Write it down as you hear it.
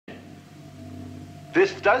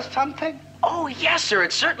This does something? Oh, yes, sir.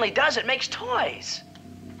 It certainly does. It makes toys.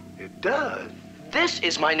 It does. This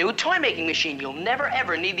is my new toy-making machine. You'll never,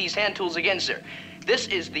 ever need these hand tools again, sir. This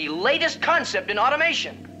is the latest concept in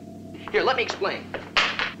automation. Here, let me explain.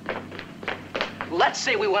 Let's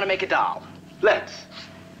say we want to make a doll. Let's.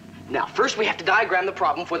 Now, first we have to diagram the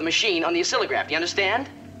problem for the machine on the oscillograph. Do you understand?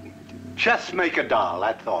 Just make a doll,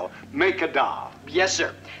 that's all. Make a doll. Yes,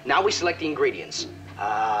 sir. Now we select the ingredients.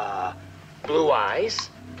 Blue eyes,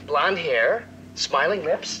 blonde hair, smiling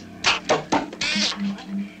lips.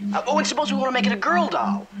 Oh, and suppose we want to make it a girl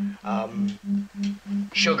doll.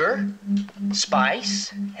 Sugar,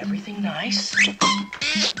 spice, everything nice.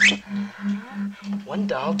 One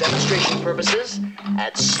doll, demonstration purposes,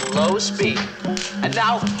 at slow speed. And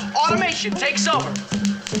now, automation takes over.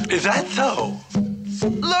 Is that so?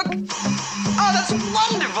 Look! Oh, that's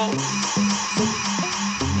wonderful!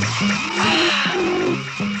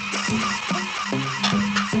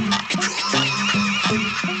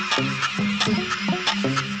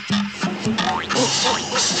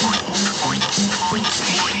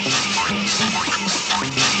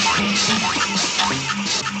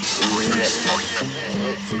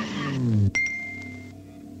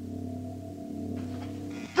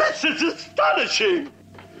 This is astonishing!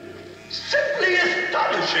 Simply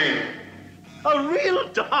astonishing! A real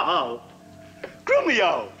doll!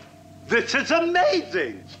 Grumio, this is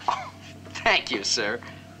amazing! Oh, thank you, sir.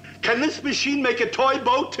 Can this machine make a toy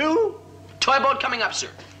boat, too? Toy boat coming up, sir.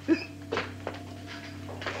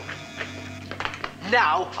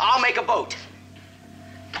 Now, I'll make a boat.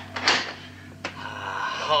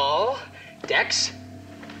 Hull, decks,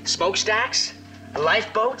 smokestacks,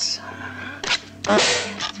 lifeboats.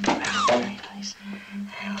 Very nice.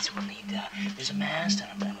 And let's we'll need, there's a mast and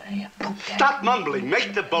a poop deck. Stop mumbling.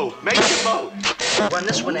 Make the boat. Make the boat. Run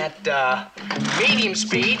this one at medium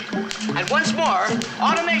speed. And once more,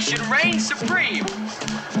 automation reigns supreme.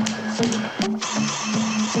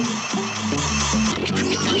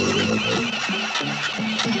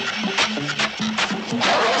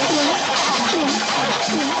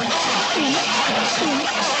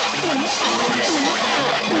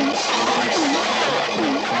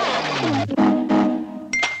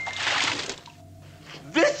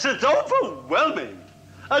 This is overwhelming.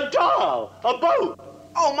 A doll, a boat.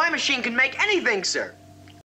 Oh, my machine can make anything, sir.